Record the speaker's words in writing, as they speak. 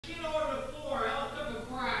shit all over the floor. Hell, it took a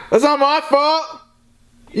crack. That's not my fault.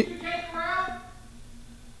 You can take her out?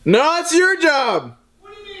 No, it's your job.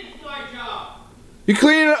 What do you mean it's my job? You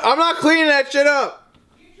clean it. I'm not cleaning that shit up.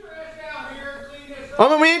 Get your ass out here and clean this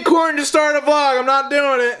I'm up. me and Corn to start a vlog. I'm not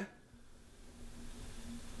doing it.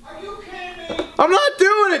 Are you kidding me? I'm not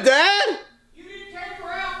doing it, Dad. You didn't take her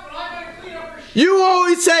out, but I gotta clean up her shit. You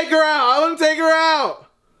always take her out. I wouldn't take her out.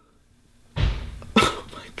 Oh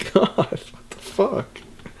my God. What the fuck?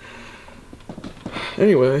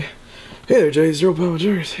 Anyway. Hey there, Jay. Zero Pound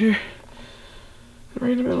McJuggers here.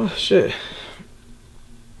 Right in the middle of shit.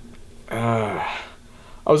 I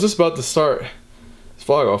was just about to start this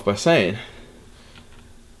vlog off by saying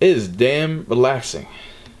it is damn relaxing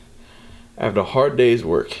after a hard day's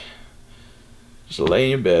work. Just lay in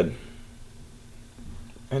your bed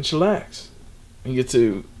and chillax. You get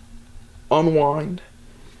to unwind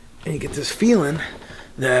and you get this feeling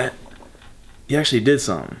that you actually did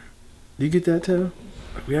something. Do you get that too?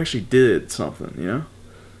 Like we actually did something, you know?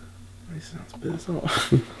 He sounds pissed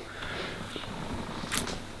off.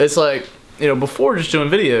 It's like, you know, before just doing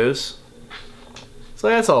videos, it's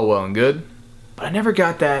like that's all well and good, but I never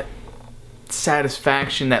got that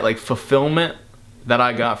satisfaction, that like fulfillment that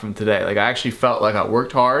I got from today. Like I actually felt like I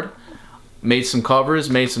worked hard, made some covers,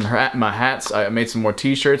 made some my hats, I made some more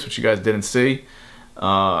t-shirts, which you guys didn't see.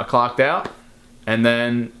 I clocked out, and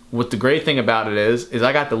then what the great thing about it is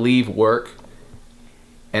I got to leave work,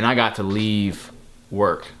 and I got to leave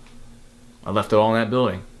work. I left it all in that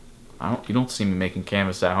building. You don't see me making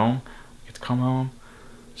canvas at home. I get to come home,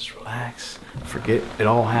 just relax, forget it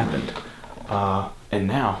all happened. And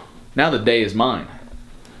now the day is mine.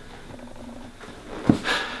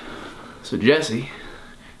 So Jesse's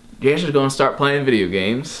gonna start playing video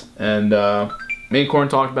games, and me and Corn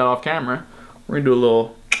talked about off camera. We're gonna do a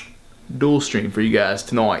little dual stream for you guys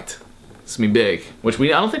tonight. It's gonna be big, which I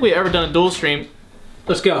don't think we've ever done a dual stream.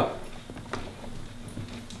 Let's go.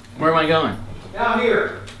 Where am I going? Down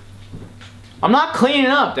here. I'm not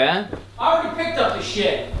cleaning up, Dad. I already picked up the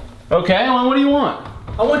shit. Okay, well, what do you want?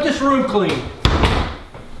 I want this room clean.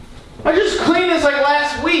 I just cleaned this like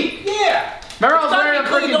last week. Yeah. Remember I was wearing a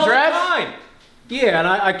freaking dress? Yeah, and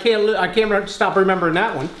I can't stop remembering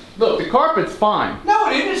that one. Look, the carpet's fine. No,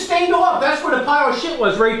 it didn't stained up. That's where the pile of shit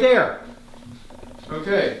was, right there.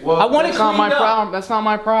 Okay, well, I want that's it not my cleaned up. problem. That's not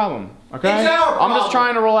my problem. Okay? It's our problem. I'm just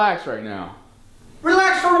trying to relax right now.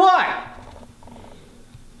 Relax for what?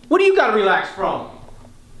 What do you got to relax from?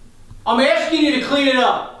 I'm asking you to clean it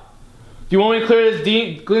up. Do you want me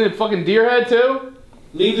to clean the fucking deer head too?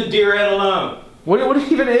 Leave the deer head alone. What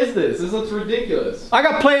even is this? This looks ridiculous. I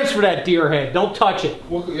got plans for that deer head. Don't touch it.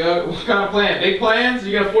 What kind of plan? Big plans?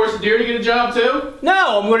 You gonna force a deer to get a job too?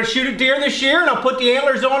 No, I'm going to shoot a deer this year, and I'll put the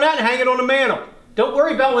antlers on that and hang it on the mantle. Don't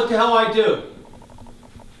worry about what the hell I do.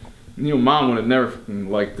 You know, Mom would have never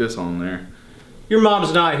liked this on there. Your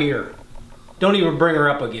mom's not here. Don't even bring her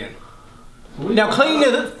up again. Now clean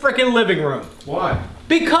the frickin' living room. Why?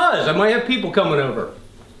 Because I might have people coming over.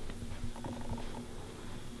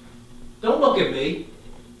 Don't look at me.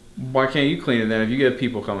 Why can't you clean it then if you get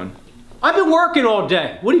people coming? I've been working all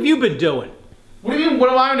day. What have you been doing? What do you mean,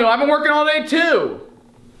 what am I doing? I've been working all day too.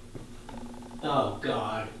 Oh,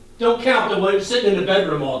 God. Don't count the way sitting in the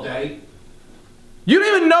bedroom all day. You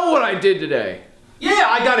don't even know what I did today. Yeah,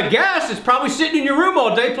 I got a gas. It's probably sitting in your room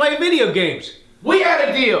all day playing video games. We had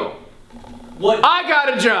a deal. What? I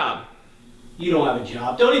got a job. You don't have a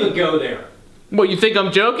job. Don't even go there. What, you think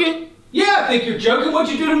I'm joking? Yeah, I think you're joking.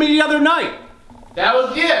 What'd you do to me the other night? That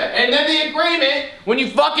was, yeah. And then the agreement, when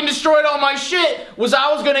you fucking destroyed all my shit, was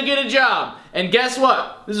I was gonna get a job. And guess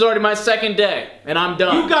what? This is already my second day, and I'm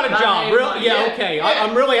done. You got a job, really? Yeah, okay. Yeah.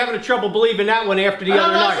 I'm really having trouble believing that one after the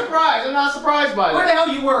other night. I'm not surprised by that. Where the hell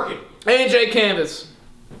are you working? AJ Canvas.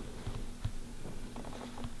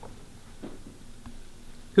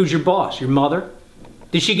 Who's your boss? Your mother?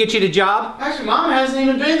 Did she get you the job? Actually, Mom hasn't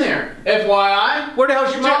even been there. FYI. Where the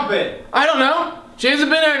hell's your mom been? I don't know. She hasn't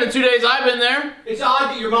been there in the 2 days I've been there. It's odd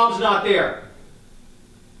that your mom's not there.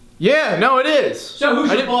 Yeah, no, it is. So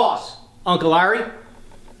who's your boss? Uncle Larry?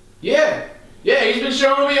 Yeah. Yeah, he's been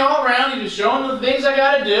showing me all around. He's been showing me the things I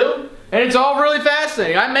gotta do. And it's all really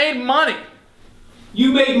fascinating. I made money.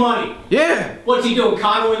 You made money? Yeah. What's he doing,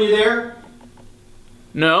 conning you there?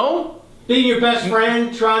 No. Being your best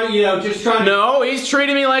friend, trying to, just trying to... No, he's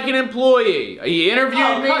treating me like an employee. He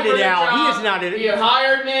interviewed me cut for it the out. job. He is not... He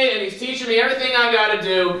hired me, and he's teaching me everything I gotta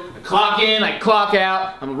do. I clock in, I clock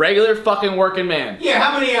out. I'm a regular fucking working man. Yeah,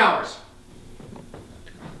 how many hours?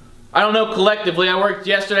 I don't know collectively. I worked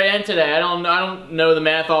yesterday and today. I don't know the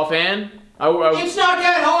math offhand. It's not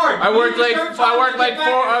that hard. I worked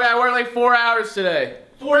like 4 hours today.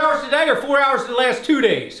 4 hours today or 4 hours the last 2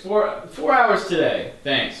 days? 4 hours today.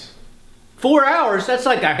 Thanks. 4 hours? That's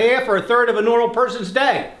like a half or a third of a normal person's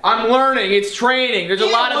day. I'm learning. It's training. There's a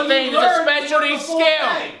lot of things. It's a specialty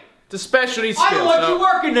skill. It's a specialty skill. I don't want you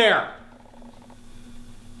working there.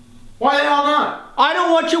 Why the hell not? I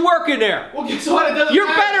don't want you working there. Well, guess what? It doesn't You're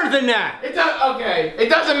matter. better than that. Okay. It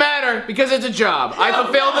doesn't matter because it's a job. I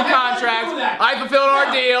fulfilled the contract. I fulfilled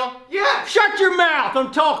our deal. Yeah. Shut your mouth.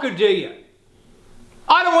 I'm talking to you.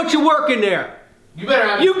 I don't want you working there. You better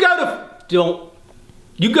have. You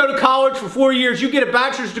go to college for 4 years. You get a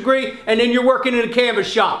bachelor's degree, and then you're working in a canvas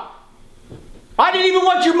shop. I didn't even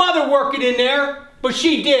want your mother working in there. But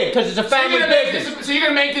she did, because it's a family business. So you're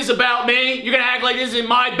going to make this about me? You're going to act like this is in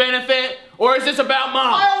my benefit? Or is this about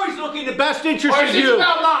Mom? I always look in the best interest of you. Or is this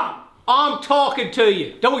about Mom? I'm talking to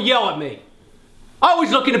you. Don't yell at me. I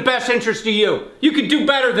always look in the best interest of you. You can do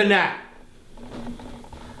better than that.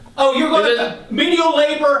 Oh, you're going to menial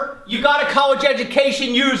labor, you got a college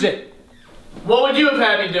education, use it. What would you have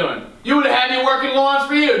had me doing? You would have had me working lawns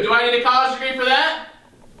for you. Do I need a college degree for that?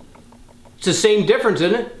 It's the same difference,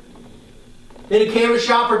 isn't it? In a canvas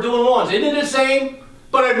shop or doing lawns. Isn't it the same?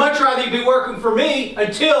 But I'd much rather you be working for me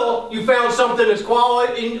until you found something that's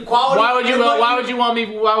quality. Why would you want me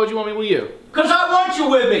with you? Because I want you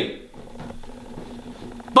with me.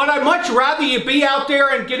 But I'd much rather you be out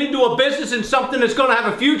there and get into a business and something that's going to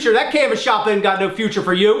have a future. That canvas shop ain't got no future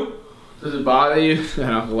for you. Does it bother you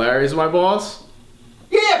that I'm Larry's my boss?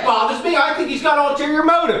 Yeah, it bothers me. I think he's got ulterior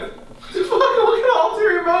motive. What kind of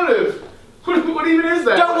ulterior motive? What even is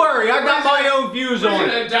that? Don't worry, I got my own views on it. He's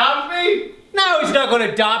gonna adopt me? No, he's not going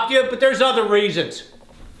to adopt you, but there's other reasons.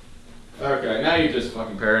 Okay, now you're just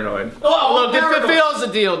fucking paranoid. Oh, look, if it feels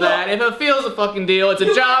a deal, Dad, if it feels a fucking deal, it's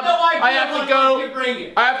a job. I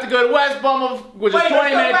have to go to West Bumble, which is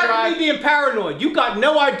 20-minute drive. Me being paranoid. You got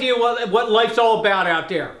no idea what life's all about out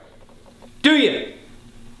there, do you?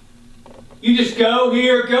 You just go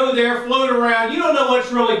here, go there, float around. You don't know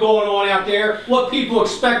what's really going on out there, what people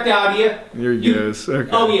expect out of you. Here he goes. Okay.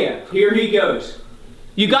 Oh yeah, here he goes.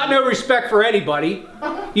 You got no respect for anybody.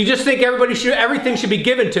 You just think everything should be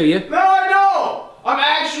given to you. No, I don't. I'm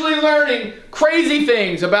actually learning crazy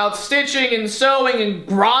things about stitching and sewing and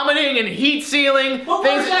grommeting and heat sealing. But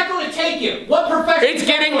where's that going to take you? What profession? It's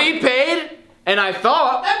getting me paid, and I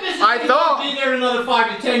thought. That business ain't going to be there in another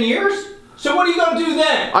 5 to 10 years. So what are you going to do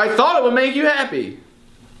then? I thought it would make you happy.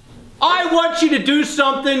 I want you to do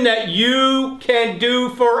something that you can do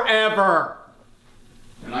forever.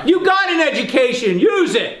 You got an education.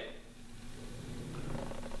 Use it.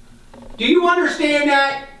 Do you understand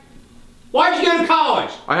that? Why'd you go to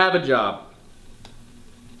college? I have a job.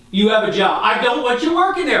 You have a job. I don't want you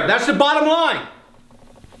working there. That's the bottom line.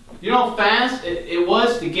 You know how fast it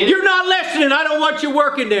was to get it? You're not listening. I don't want you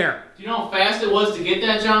working there. Do you know how fast it was to get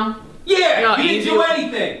that job? Yeah, you didn't do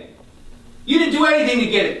anything. You didn't do anything to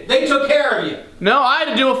get it. They took care of you. No, I had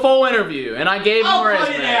to do a full interview, and I gave him a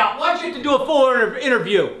resume. Cut it out. Why'd you have to do a full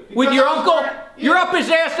interview? With your uncle? You're up his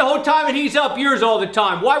ass the whole time, and he's up yours all the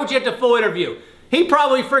time. Why would you have to full interview? He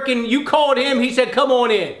probably you called him, he said, come on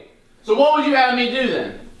in. So what would you have me do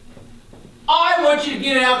then? I want you to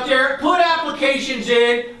get out there, put applications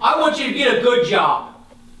in. I want you to get a good job.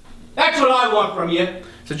 That's what I want from you.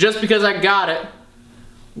 So just because I got it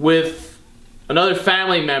with another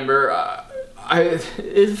family member,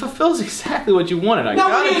 it fulfills exactly what you wanted. I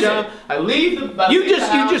got a job. I leave the You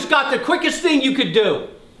just got the quickest thing you could do.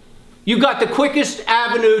 You got the quickest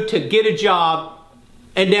avenue to get a job,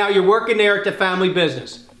 and now you're working there at the family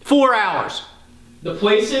business. 4 hours. The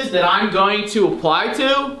places that I'm going to apply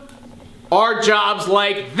to are jobs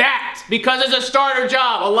like that, because it's a starter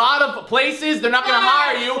job. A lot of places, they're not going to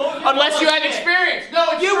hire you unless you have experience. No,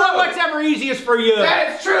 it's true. You want whatever easiest for you.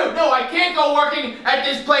 That is true. No, I can't go working at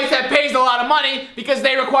this place that pays a lot of money because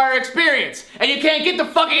they require experience. And you can't get the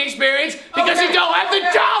fucking experience because you don't have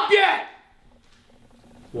the job yet.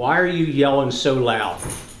 Why are you yelling so loud?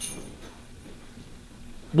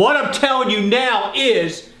 What I'm telling you now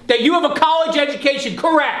is that you have a college education,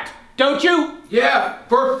 correct? Don't you? Yeah,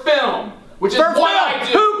 for film. Which is what I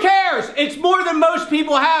do. Who cares? It's more than most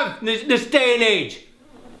people have this day and age.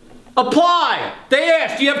 Apply. They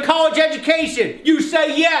ask, do you have college education? You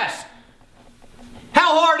say yes.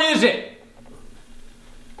 How hard is it?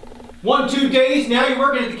 1, 2 days, now you're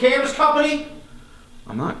working at the canvas company?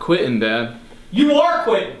 I'm not quitting, Dad. You are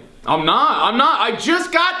quitting. I'm not. I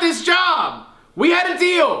just got this job. We had a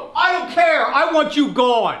deal. I don't care. I want you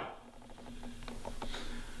gone.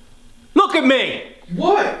 Look at me.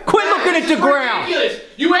 What? Quit looking at the ground. Ridiculous.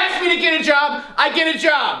 You asked me to get a job, I get a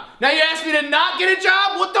job. Now you ask me to not get a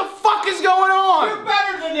job? What the fuck is going on? You're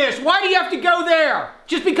better than this. Why do you have to go there?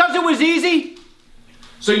 Just because it was easy?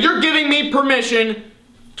 So you're giving me permission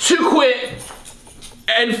to quit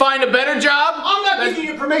and find a better job? I'm not giving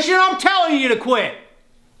you permission. I'm telling you to quit.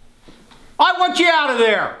 I want you out of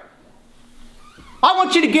there. I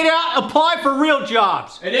want you to get out, apply for real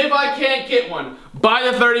jobs. And if I can't get one by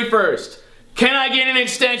the 31st, can I get an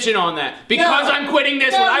extension on that? Because I'm quitting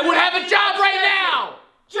this one. I would have a job right now.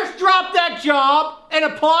 Just drop that job and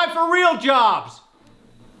apply for real jobs.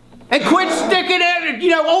 And quit sticking it, you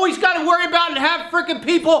know, always got to worry about and have freaking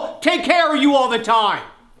people take care of you all the time.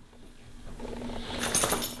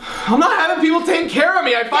 I'm not having people taking care of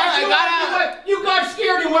me. You got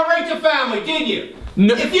scared and went right to family, didn't you?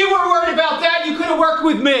 No. If you were worried about that, you could have worked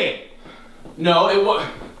with me. No,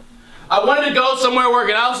 I wanted to go somewhere work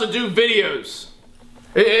and I also do videos.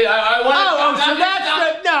 So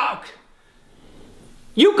that's the, no.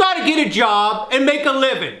 You got to get a job and make a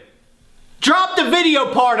living. Drop the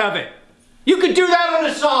video part of it. You could do that on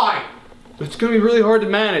the side. It's going to be really hard to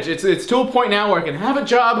manage. It's to a point now where I can have a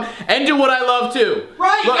job and do what I love too.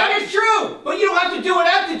 Right, that is true. But you don't have to do it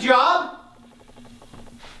at the job.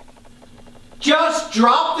 Just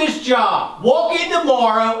drop this job. Walk in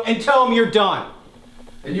tomorrow and tell them you're done.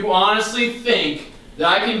 And you honestly think that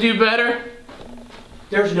I can do better?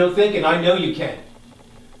 There's no thinking. I know you can.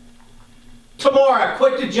 Tomorrow,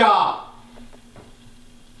 quit the job.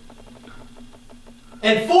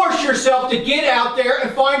 And force yourself to get out there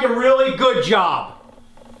and find a really good job.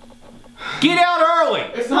 Get out early.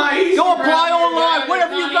 It's not easy. Go apply online, Dad.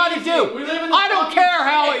 whatever you got to do. I don't care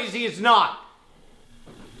how easy it's not.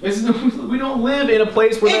 We don't live in a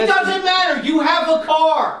place where it doesn't matter. You have a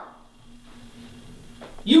car.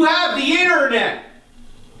 You have the internet.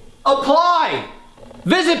 Apply.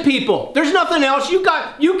 Visit people. There's nothing else. You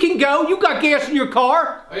can go. You got gas in your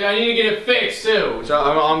car. Oh, yeah, I need to get it fixed too, which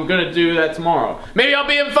I'm gonna do that tomorrow. Maybe I'll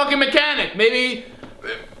be a fucking mechanic. Maybe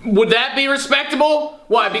would that be respectable?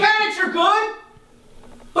 Why? Mechanics are good,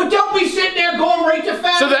 but don't be sitting there going right to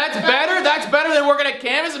family. So that's better. That's better than working at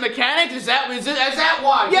camp as a mechanic. Is that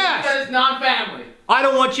why? Yes. Because it's non-family. I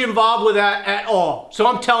don't want you involved with that at all. So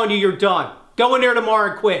I'm telling you, you're done. Go in there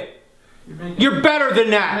tomorrow and quit. You're better than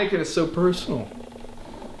that. You're making it so personal.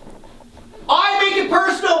 I make it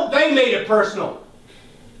personal, they made it personal.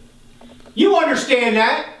 You understand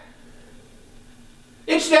that.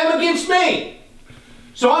 It's them against me.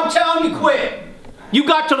 So I'm telling you, quit. You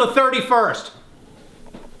got till the 31st.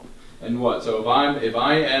 And what? So if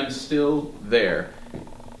I am still there,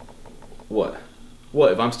 what?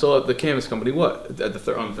 What? If I'm still at the canvas company, what? On the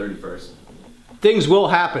 31st? Things will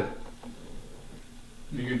happen.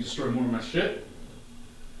 You can destroy more of my shit?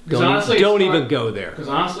 Don't even go there. Because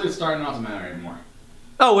honestly, it's starting not to matter anymore.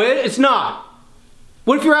 Oh, it's not.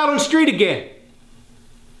 What if you're out on the street again?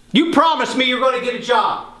 You promised me you're going to get a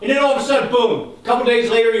job. And then all of a sudden, boom. A couple days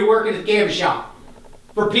later, you're working at the canvas shop.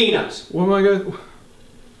 For peanuts. What am I going to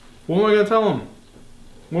tell them?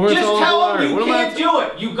 Just tell them you can't do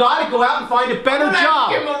it. You got to go out and find a better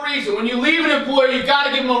job. Give them a reason. When you leave an employer, you got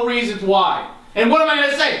to give them a reason why. And what am I going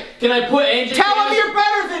to say? Can I put Angel? Tell them you're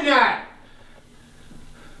better than that.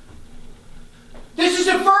 This is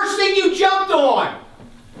the first thing you jumped on.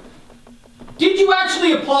 Did you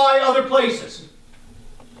actually apply other places?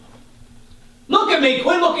 Look at me.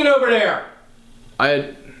 Quit looking over there.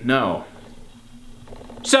 No.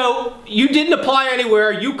 So, you didn't apply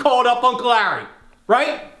anywhere. You called up Uncle Larry,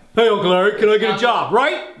 right? Hey, Uncle Larry, can I get a job,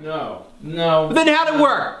 right? No. No. Then how did it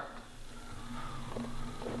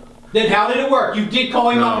work? You did call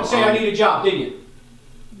him up and say, I need a job, didn't you?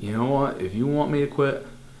 You know what? If you want me to quit,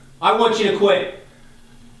 I want you to quit.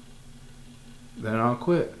 then I'll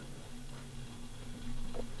quit.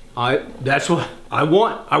 That's what I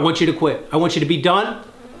want. I want you to quit. I want you to be done.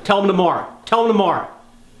 Tell them tomorrow. Tell them tomorrow.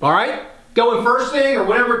 All right? Go in first thing or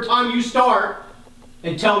whatever time you start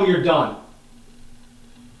and tell them you're done.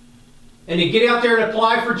 And to get out there and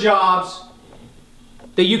apply for jobs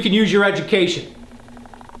that you can use your education.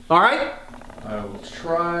 All right? I will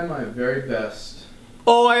try my very best.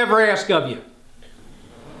 All I ever ask of you.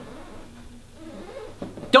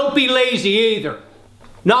 Don't be lazy either.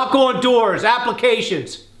 Knock on doors,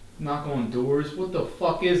 applications. Knock on doors? What the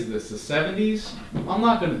fuck is this? The 70s? I'm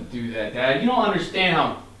not gonna do that, Dad. You don't understand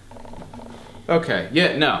how... Okay,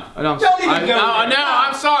 yeah, no. Don't even go there. No,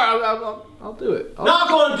 I'm sorry. I'll do it.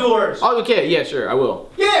 Knock on doors. Okay, yeah, sure, I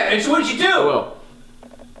will. Yeah, it's what you do. I will.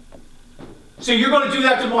 So you're going to do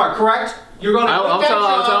that tomorrow, correct? You're going to I'll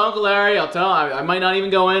tell Uncle Larry. I might not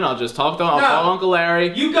even go in. I'll just talk to him. I'll call Uncle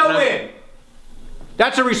Larry. You go in.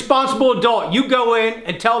 That's a responsible adult. You go in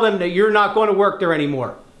and tell them that you're not going to work there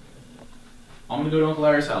anymore. I'm gonna go to Uncle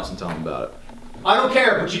Larry's house and tell him about it. I don't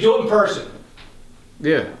care, but you do it in person.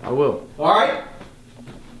 Yeah, I will. All right?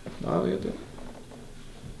 I'll get it.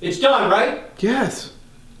 It's done, right? Yes.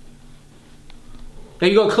 Now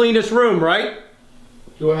you go clean this room, right?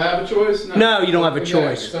 Do I have a choice? No, you don't have a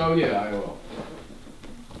choice. So yeah, I will.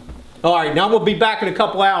 All right, now we'll be back in a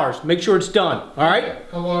couple hours. Make sure it's done, all right? A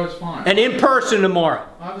couple hours fine. And in person tomorrow.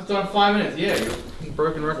 I was done in 5 minutes. Yeah, you're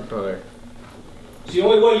broken record player. It's the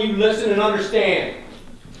only way you listen and understand.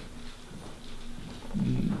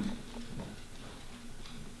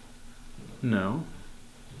 No.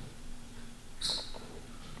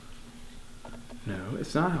 No,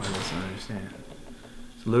 it's not how I listen and understand.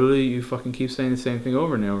 It's literally you fucking keep saying the same thing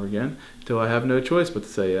over and over again until I have no choice but to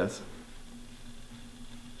say yes.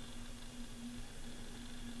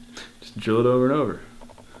 Just drill it over and over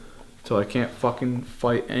until I can't fucking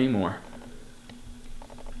fight anymore.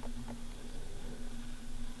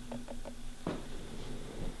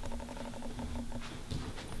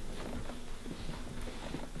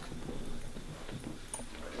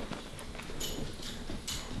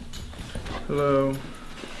 Hello,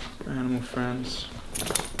 animal friends.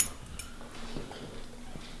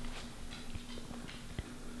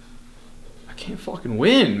 I can't fucking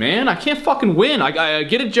win, man. I can't fucking win. I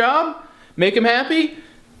get a job, make him happy.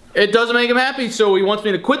 It doesn't make him happy, so he wants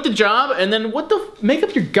me to quit the job, and then what the make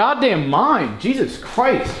up your goddamn mind. Jesus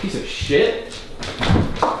Christ, piece of shit.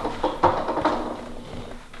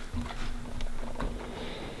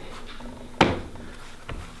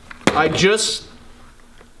 I just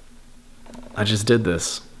did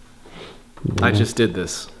this. Yeah. I just did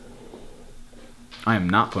this. I am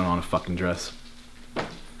not putting on a fucking dress.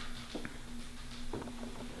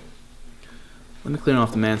 Let me clean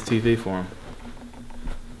off the man's TV for him.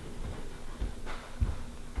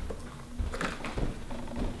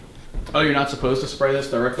 Oh, you're not supposed to spray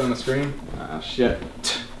this directly on the screen? Ah, shit.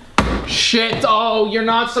 Shit! Oh, you're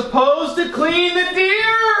not supposed to clean the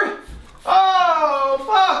deer! Oh,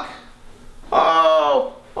 fuck!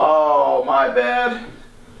 Oh! Oh, my bad.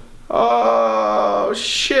 Oh,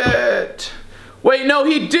 shit. Wait, no,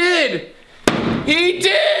 he did! He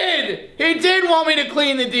did! He did want me to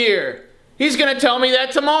clean the deer! He's gonna tell me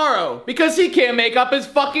that tomorrow, because he can't make up his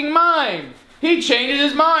fucking mind. He changes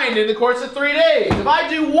his mind in the course of 3 days. If I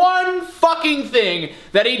do one fucking thing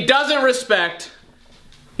that he doesn't respect,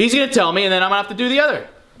 he's gonna tell me and then I'm gonna have to do the other.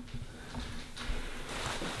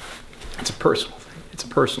 It's a personal thing. It's a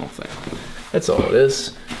personal thing. That's all it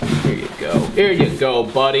is. Here you go. Here you go,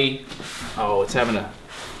 buddy. Oh, it's having a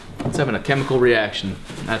chemical reaction.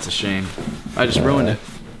 That's a shame. I just ruined it.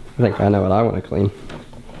 I think I know what I want to clean.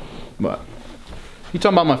 What? You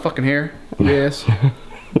talking about my fucking hair? Yes.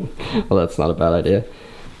 Well, that's not a bad idea.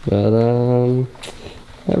 But,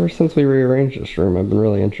 ever since we rearranged this room, I've been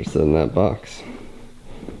really interested in that box.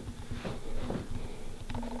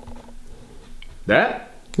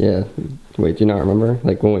 That? Yeah. Wait, do you not remember?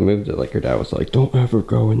 Like, when we moved it, like, your dad was like, don't ever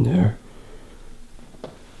go in there.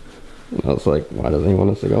 And I was like, why doesn't he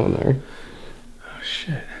want us to go in there? Oh,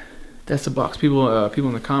 shit. That's the box. People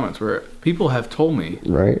in the comments where people have told me.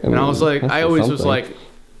 Right? And I was like, I always was something. like,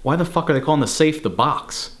 why the fuck are they calling the safe the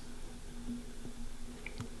box?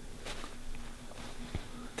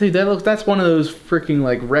 Dude, that's one of those freaking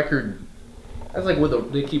like record. That's like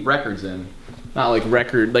what they keep records in, not like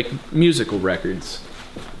like musical records.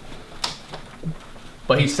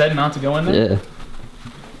 But he said not to go in there.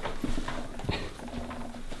 Yeah.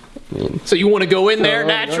 I mean, So you want to go in there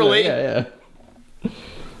naturally? Yeah, yeah.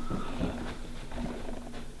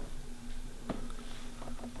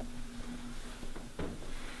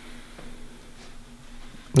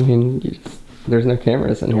 I mean, there's no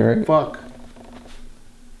cameras in here, right? Fuck.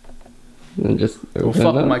 And just Well, open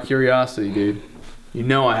fuck it up. my curiosity, dude. You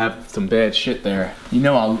know I have some bad shit there. You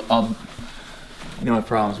know I'll. You know I have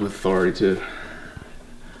problems with authority too.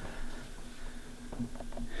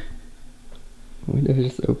 We did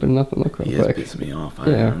just open it up and look real He has quick. pissed me off.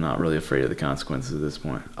 Yeah. I'm not really afraid of the consequences at this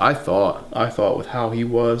point. I thought with how he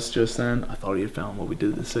was just then, I thought he had found what we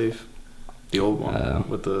did to the safe. The old one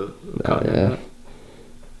with the cotton in yeah. it.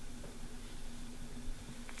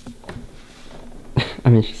 I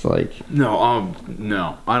mean, it's just like... No,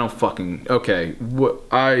 no. I don't fucking... Okay,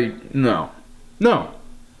 no. No.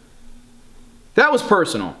 That was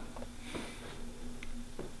personal.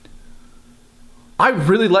 I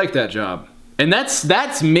really like that job. And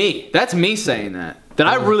that's me. That's me saying that. That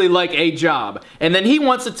I really like a job. And then he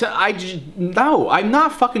wants to no, I'm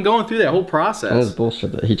not fucking going through that whole process. That was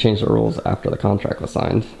bullshit that he changed the rules after the contract was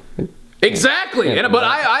signed. Exactly. Yeah, But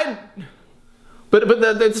But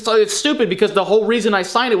it's stupid because the whole reason I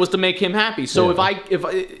signed it was to make him happy. So Yeah.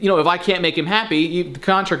 if I can't make him happy, the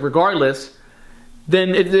contract regardless,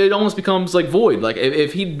 then it almost becomes like void. Like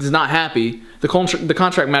if he's not happy, the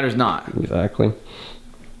contract matters not. Exactly.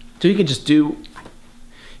 So he can just do.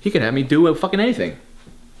 He can have me do fucking anything.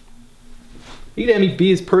 He can have me be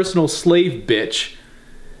his personal slave bitch,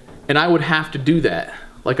 and I would have to do that,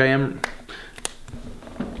 like I am.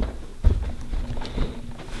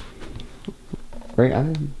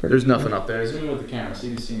 Right. There's nothing up there. Zoom in with the camera so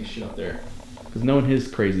you can see any shit up there. Because knowing his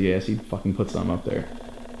crazy ass, he'd fucking put something up there.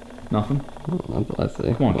 Nothing? I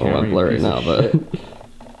see. Come on, well, camera. I'm blurry now, but... Yeah,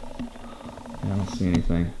 I don't see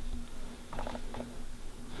anything.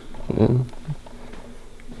 Yeah.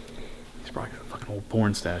 He's probably got a fucking old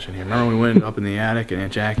porn stash in here. Remember when we went up in the attic and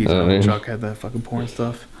Aunt Jackie's and Uncle Chuck had that fucking porn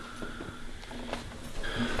stuff?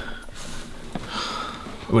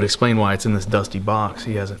 It would explain why it's in this dusty box.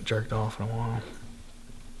 He hasn't jerked off in a while.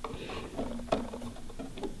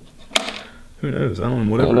 Who knows? I don't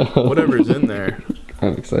know. Whatever's in there.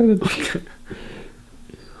 I'm excited.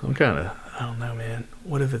 I'm kind of, I don't know, man.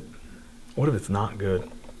 What if it's not good?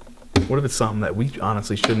 What if it's something that we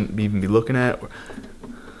honestly shouldn't even be looking at?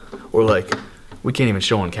 Or like, we can't even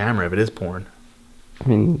show on camera if it is porn. I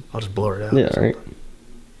mean... I'll just blur it out. Yeah, right.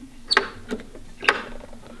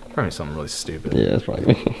 Probably something really stupid. Yeah, it's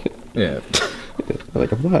probably me. Yeah.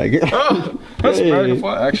 Like a flag. Oh! That's Hey. American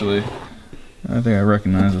flag. Actually, I think I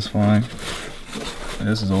recognize this flag. Yeah,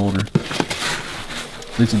 this is older.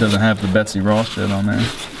 At least it doesn't have the Betsy Ross shit on there.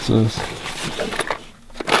 So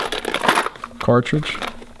cartridge.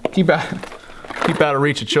 Keep out of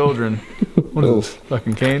reach of children. What is this?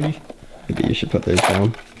 Fucking candy? Maybe you should put those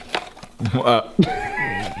down.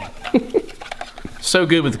 So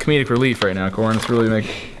good with the comedic relief right now, Corin. It's really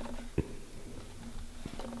making.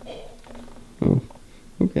 Oh,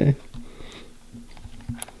 okay.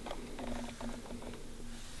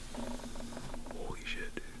 Holy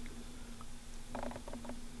shit,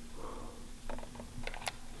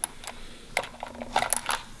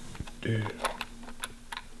 dude.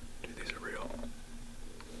 Dude, these are real.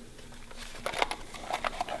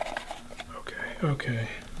 Okay.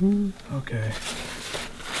 Okay.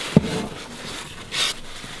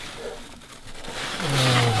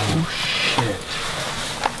 Oh shit.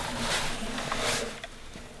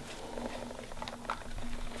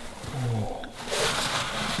 Oh.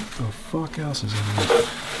 The fuck else is in here?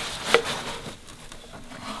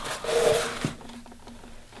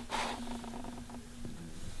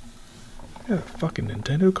 Got a fucking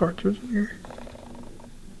Nintendo cartridge in here.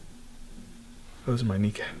 Those are my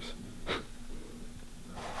kneecaps.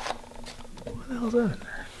 What the hell's that in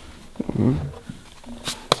there? Mm-hmm.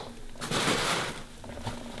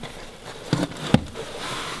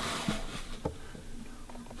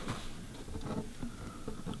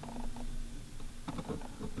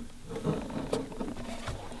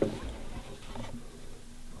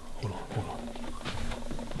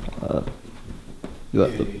 Yeah.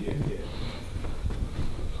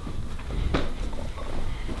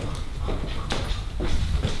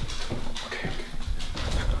 Okay.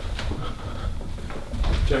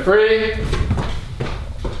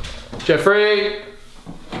 Jeffrey!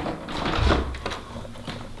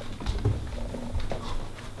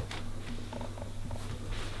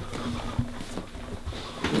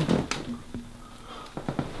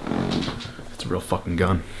 It's a real fucking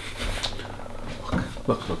gun.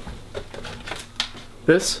 Look.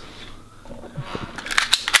 This?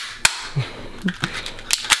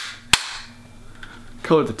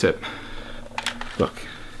 Color the tip. Look,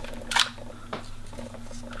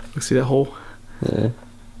 see that hole? Yeah.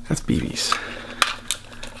 That's BBs.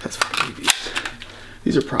 That's fucking BBs.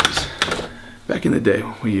 These are pros. Back in the day,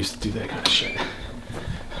 we used to do that kind of shit.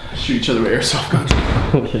 Shoot each other with airsoft guns.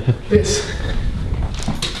 Yeah. This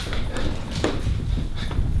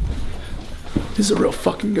is a real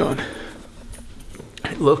fucking gun.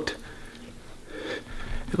 It looked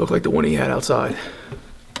like the one he had outside.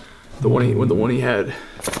 The one he had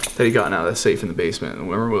that he got out of that safe in the basement.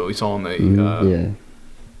 Remember what we saw on the yeah.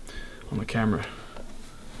 on the camera.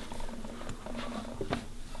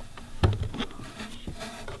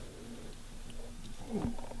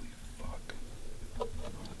 Holy fuck.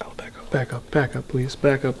 Oh, back up, please.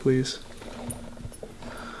 Back up, please.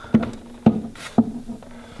 I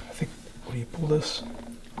think, what do you pull this?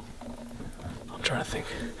 I'm trying to think.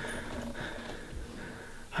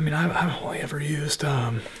 I mean, I've only ever used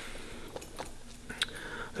the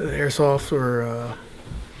airsoft or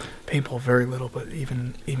paintball very little, but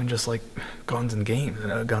even just like guns and games,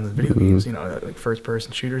 guns and video games, you know, like first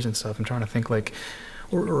person shooters and stuff. I'm trying to think like,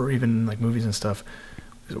 or even like movies and stuff.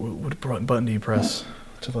 What button do you press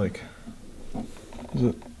to like? Is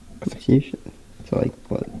it? It's usually, so like,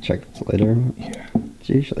 what, check this later? Yeah. It's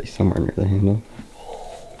usually somewhere near the handle.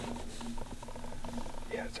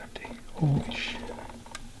 Yeah, it's empty. Holy shit.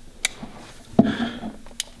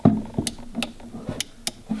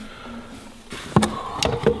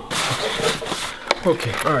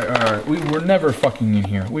 Okay, alright. We were never fucking in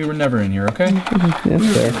here. We were never in here, okay? Yeah,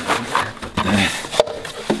 there.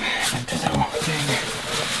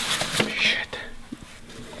 Shit.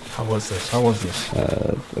 How was this?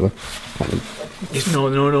 It looked kind of...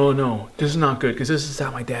 No. This is not good, because this is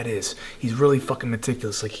how my dad is. He's really fucking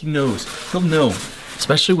meticulous. Like, he knows. He'll know.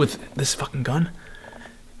 Especially with this fucking gun.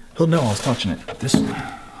 He'll know I was touching it. This...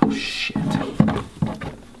 Oh, shit.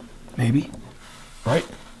 Maybe. Right?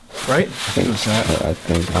 I think it was that. I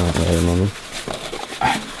think I don't really remember.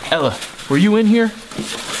 Ella, were you in here?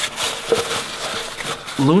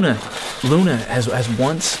 Luna has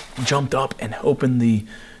once jumped up and opened the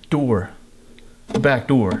door. The back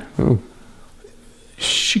door. Oh.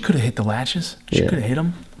 She could have hit the latches. She could have hit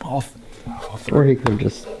them. Or he could have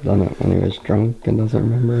just done it when he was drunk and doesn't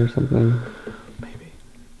remember or something. Maybe.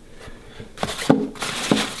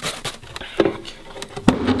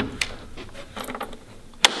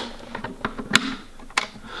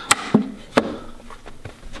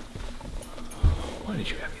 Why did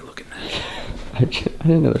you have me looking at that? I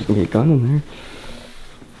didn't know there was going to be a gun in there.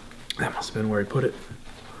 That must have been where he put it.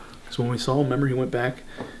 Because when we saw him, remember he went back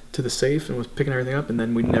to the safe and was picking everything up, and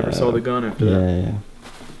then we never saw the gun after that. Yeah.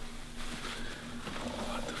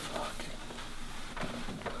 What the fuck?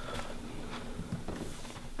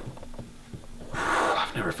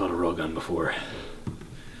 I've never felt a real gun before.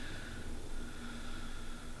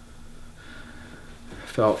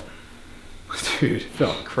 Dude, it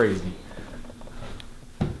felt crazy.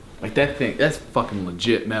 Like that thing, that's fucking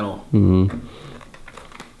legit metal. Mm-hmm.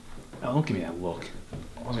 Oh, don't give me that look.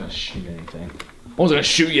 I wasn't gonna shoot anything. I wasn't gonna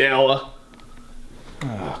shoot you, Ella.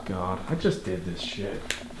 Oh god, I just did this shit.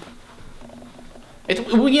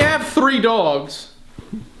 When you have 3 dogs.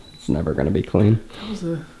 It's never going to be clean. That was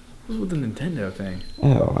with the Nintendo thing.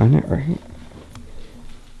 Oh, I know, right?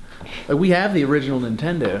 Like, we have the original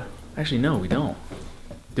Nintendo. Actually, no, we don't.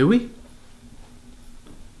 Do we?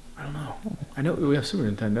 I don't know. I know we have Super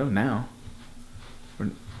Nintendo now.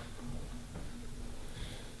 We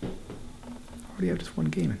already have just one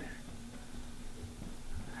game in there.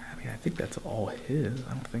 I mean, I think that's all his.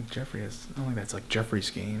 I don't think that's like Jeffrey's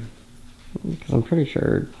game. Because I'm pretty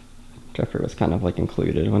sure Jeffrey was kind of like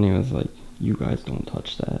included when he was like, you guys don't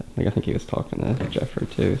touch that. Like, I think he was talking to Jeffrey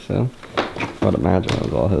too, so I would imagine it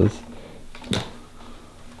was all his.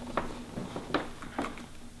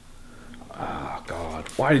 Oh god,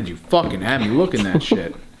 why did you fucking have me looking that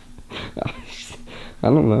shit? I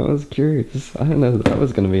don't know, I was curious. I didn't know that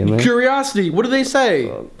was going to be in there. Curiosity, what do they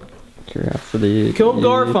say? Curiosity. Kill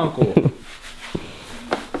Garfunkel.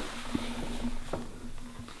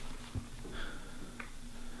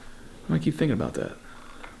 I keep thinking about that.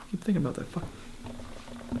 Fuck.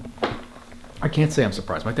 I can't say I'm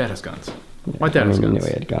surprised. My dad has guns. Yeah, My dad has I mean, guns. he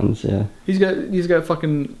knew he had guns, yeah. He's got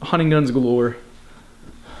fucking hunting guns galore.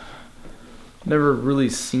 Never really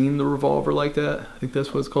seen the revolver like that. I think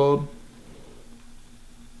that's what it's called.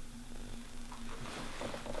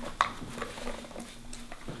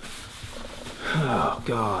 Oh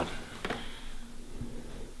god.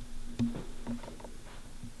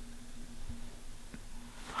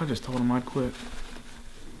 I just told him I'd quit.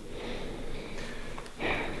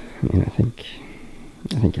 I mean, I think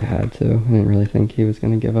you had to. I didn't really think he was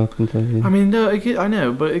going to give up until he... I mean, no, I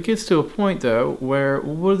know, but it gets to a point, though, where...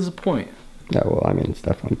 What is the point? Yeah, well, I mean, it's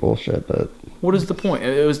definitely bullshit, but... What is the point?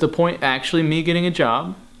 Was the point actually me getting a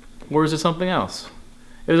job? Or is it something else?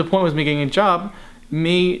 If the point was me getting a job, well,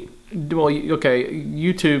 okay,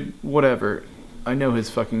 YouTube, whatever. I know his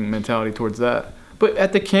fucking mentality towards that. But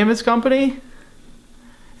at the canvas company...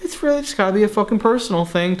 It's really just gotta be a fucking personal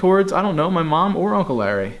thing towards, I don't know, my mom or Uncle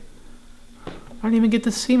Larry. I didn't even get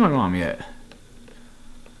to see my mom yet.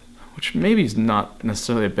 Which maybe is not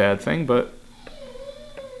necessarily a bad thing, but...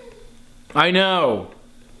 I know!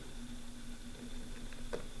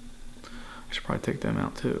 I should probably take them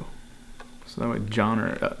out too. So that way John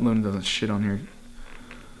or Luna doesn't shit on here.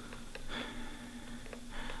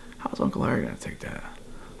 How's Uncle Larry gonna take that?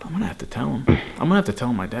 I'm gonna have to tell him. I'm gonna have to tell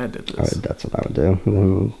him my dad did this. That's what I would do.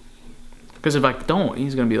 Then, because if I don't,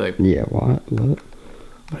 he's gonna be like, yeah, what? But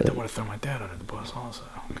I don't want to throw my dad under the bus also,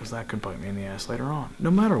 because that could bite me in the ass later on. No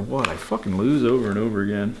matter what, I fucking lose over and over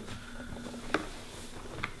again.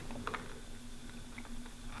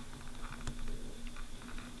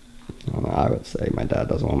 I don't know, I would say my dad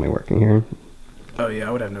doesn't want me working here. Oh yeah,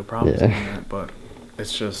 I would have no problem Yeah. doing that, but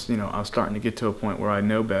it's just, you know, I'm starting to get to a point where I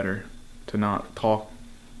know better to not talk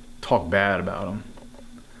bad about him.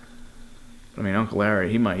 I mean, Uncle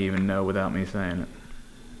Larry, he might even know without me saying it.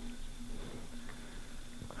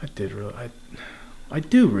 I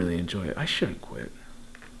do really enjoy it. I shouldn't quit.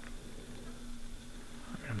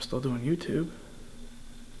 I mean, I'm still doing YouTube.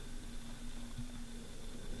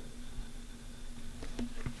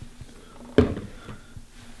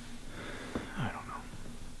 I don't know.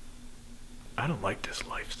 I don't like this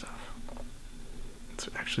life stuff. It's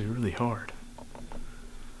actually really hard.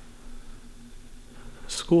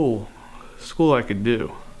 School I could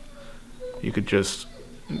do. You could just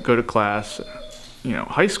go to class. You know,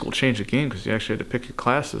 high school changed the game because you actually had to pick your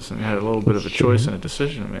classes and you had a little bit of a choice and a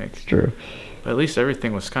decision to make. It's true. But at least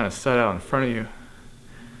everything was kind of set out in front of you.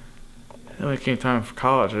 And when it came time for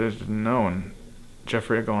college, I just didn't know. And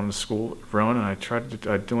Jeffrey had gone to school at Rowan, and I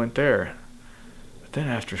went there. But then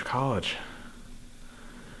after college,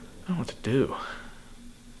 I don't know what to do.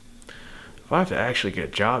 If I have to actually get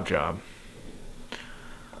a job,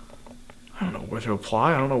 I don't know where to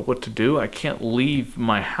apply. I don't know what to do. I can't leave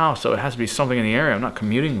my house, so it has to be something in the area. I'm not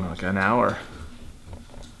commuting like an hour.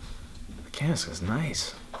 Kansas is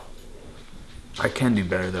nice. I can do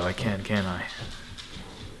better though. I can't I?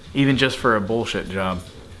 Even just for a bullshit job.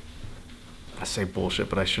 I say bullshit,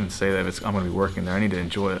 but I shouldn't say that if I'm going to be working there. I need to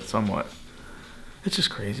enjoy it somewhat. It's just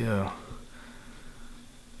crazy though.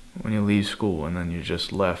 When you leave school and then you're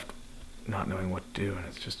just left not knowing what to do, and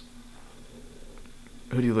it's just...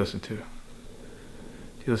 Who do you listen to?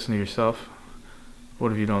 Do you listen to yourself?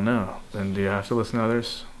 What if you don't know? Then do you have to listen to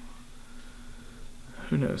others?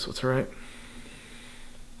 Who knows what's right?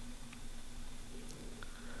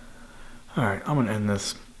 Alright, I'm gonna end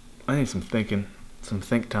this. I need some thinking, some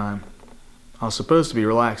think time. I was supposed to be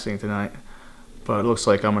relaxing tonight, but it looks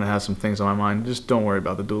like I'm gonna have some things on my mind. Just don't worry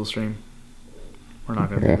about the dual stream. We're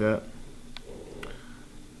not gonna do that.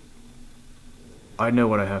 I know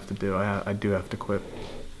what I have to do. I do have to quit.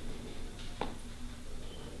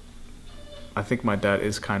 I think my dad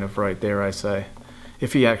is kind of right there, I say.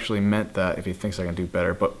 If he actually meant that, if he thinks I can do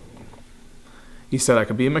better, but he said I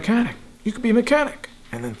could be a mechanic. You could be a mechanic,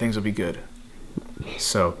 and then things will be good.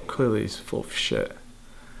 So clearly he's full of shit.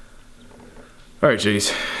 Alright,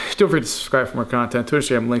 G's. Don't forget to subscribe for more content.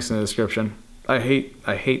 Twitter, Instagram, links in the description. I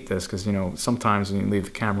hate this because, you know, sometimes when you leave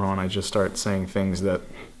the camera on, I just start saying things that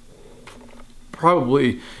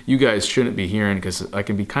probably you guys shouldn't be hearing because I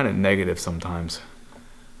can be kind of negative sometimes.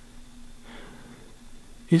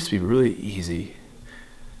 It used to be really easy.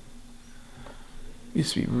 It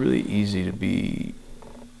used to be really easy to be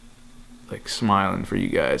like smiling for you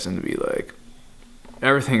guys and to be like,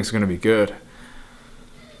 everything's gonna be good.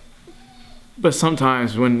 But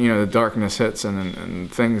sometimes when, you know, the darkness hits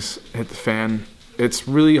and things hit the fan, it's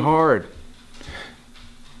really hard.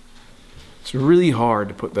 It's really hard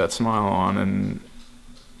to put that smile on and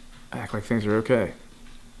act like things are okay.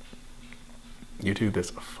 YouTube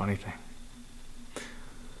is a funny thing.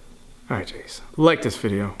 Alright, Jays. Like this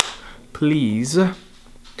video, please. Love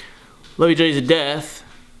you, Jays, to death.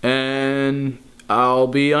 And I'll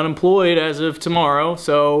be unemployed as of tomorrow,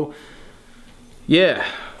 so yeah.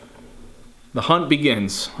 The hunt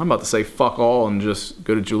begins. I'm about to say fuck all and just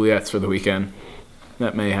go to Juliet's for the weekend.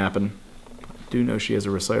 That may happen. I do know she has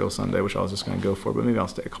a recital Sunday, which I was just going to go for, but maybe I'll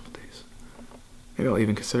stay a couple days. Maybe I'll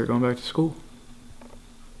even consider going back to school.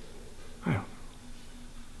 I don't know.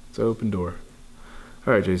 It's an open door.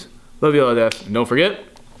 Alright, Jays. Love you all to death. And don't forget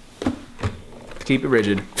to keep it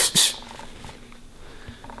rigid. Do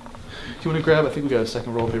you want to grab? I think we got a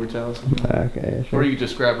second roll of paper towels. Okay, sure. Or you can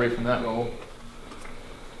just grab right from that roll.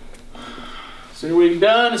 Sooner we can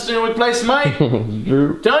done, the sooner we play some Mike.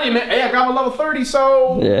 Drew. Telling you, man. Hey, I got my level 30,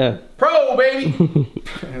 so Yeah. pro, baby.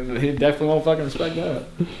 He definitely won't fucking respect that.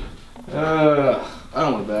 I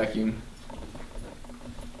don't want to vacuum.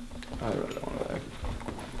 I really don't want to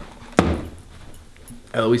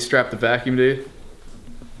vacuum. We strapped the vacuum, dude.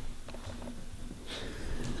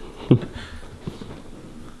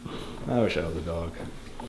 I wish I was a dog.